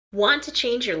Want to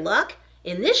change your luck?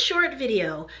 In this short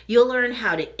video, you'll learn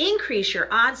how to increase your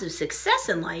odds of success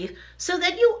in life so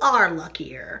that you are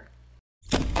luckier.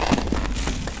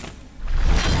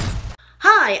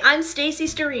 Hi, I'm Stacey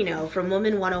Storino from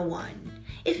Woman-101.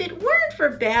 If it weren't for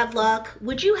bad luck,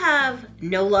 would you have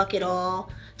no luck at all?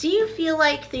 Do you feel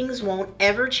like things won't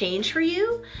ever change for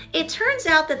you? It turns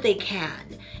out that they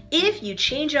can, if you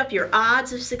change up your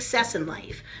odds of success in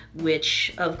life,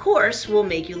 which, of course, will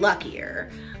make you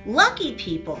luckier. Lucky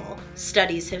people,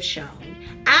 studies have shown,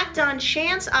 act on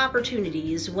chance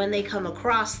opportunities when they come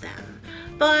across them,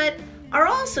 but are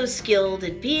also skilled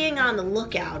at being on the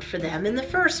lookout for them in the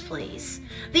first place.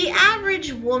 The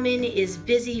average woman is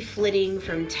busy flitting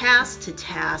from task to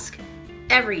task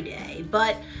every day,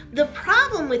 but the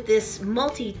problem with this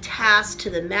multitask to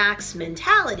the max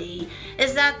mentality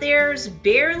is that there's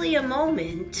barely a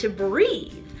moment to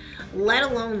breathe, let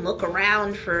alone look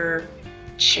around for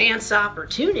chance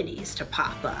opportunities to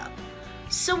pop up.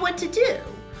 So what to do?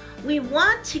 We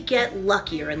want to get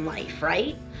luckier in life,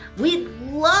 right? We'd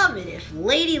love it if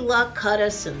Lady Luck cut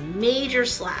us some major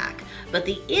slack, but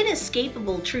the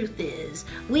inescapable truth is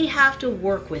we have to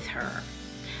work with her.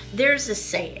 There's a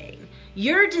saying,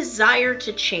 your desire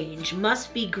to change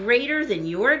must be greater than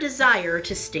your desire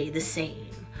to stay the same.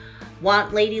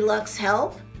 Want Lady Luck's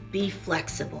help? Be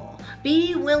flexible.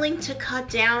 Be willing to cut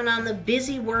down on the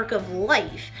busy work of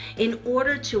life in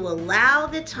order to allow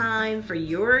the time for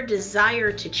your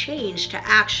desire to change to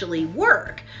actually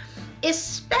work,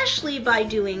 especially by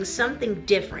doing something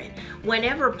different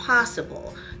whenever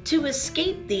possible to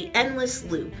escape the endless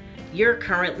loop you're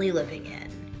currently living in.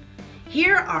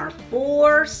 Here are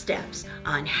 4 steps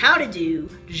on how to do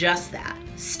just that.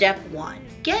 Step 1,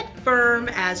 get firm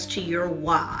as to your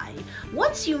why.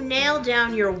 Once you nail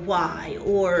down your why,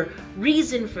 or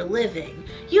reason for living,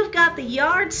 you've got the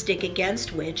yardstick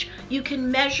against which you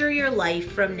can measure your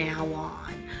life from now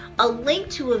on. A link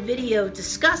to a video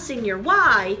discussing your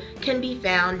why can be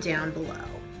found down below.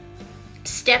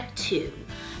 Step 2,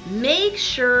 make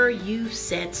sure you've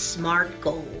set SMART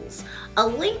goals. A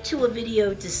link to a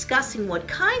video discussing what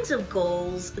kinds of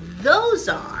goals those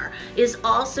are is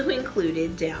also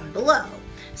included down below.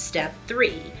 Step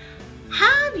 3,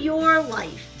 have your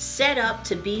life set up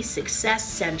to be success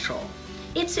central.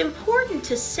 It's important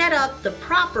to set up the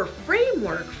proper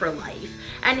framework for life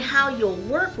and how you'll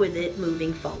work with it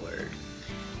moving forward.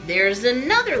 There's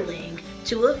another link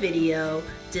to a video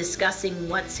discussing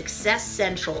what Success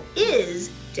Central is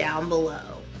down below.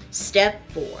 Step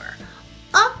 4,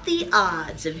 up the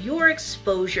odds of your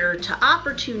exposure to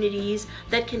opportunities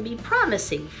that can be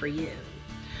promising for you.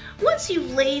 Once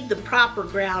you've laid the proper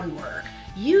groundwork,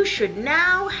 you should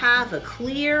now have a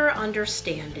clear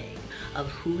understanding of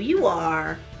who you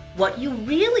are, what you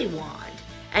really want,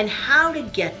 and how to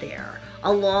get there,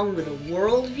 along with a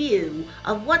worldview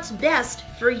of what's best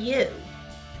for you.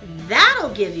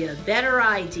 That'll give you a better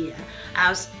idea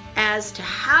as to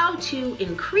how to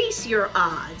increase your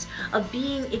odds of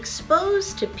being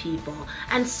exposed to people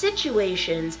and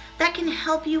situations that can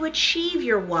help you achieve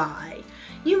your why.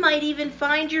 You might even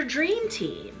find your dream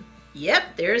team.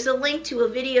 Yep, there's a link to a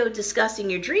video discussing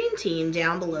your dream team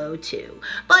down below too.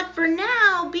 But for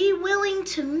now, be willing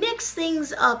to mix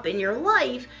things up in your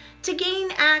life to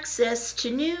gain access to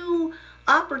new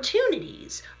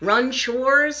opportunities. Run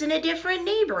chores in a different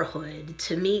neighborhood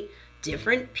to meet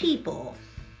different people.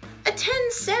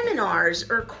 Attend seminars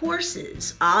or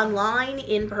courses, online,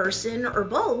 in person, or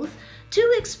both,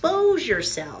 to expose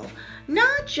yourself,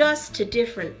 not just to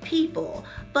different people,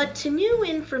 but to new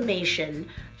information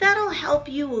that'll help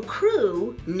you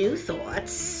accrue new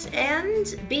thoughts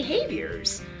and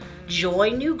behaviors.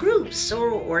 Join new groups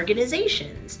or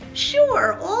organizations.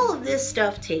 Sure, all of this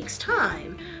stuff takes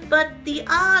time, but the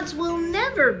odds will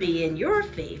never be in your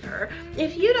favor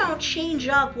if you don't change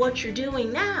up what you're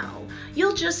doing now.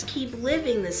 You'll just keep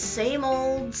living the same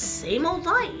old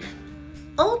life.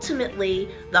 Ultimately,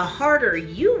 the harder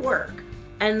you work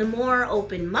and the more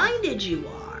open-minded you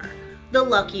are, the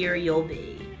luckier you'll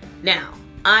be. Now,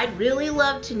 I'd really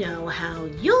love to know how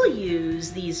you'll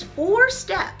use these 4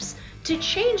 steps to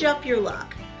change up your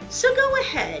luck. So go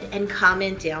ahead and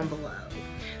comment down below.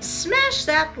 Smash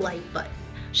that like button,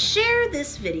 share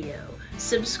this video,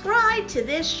 subscribe to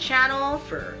this channel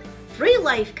for free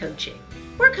life coaching.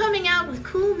 We're coming out with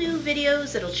cool new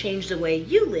videos that'll change the way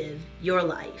you live your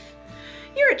life.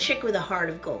 You're a chick with a heart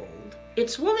of gold.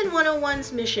 It's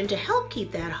Woman-101's mission to help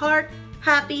keep that heart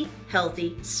happy,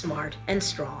 healthy, smart, and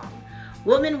strong.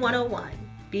 Woman-101,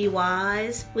 be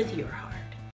wise with your heart.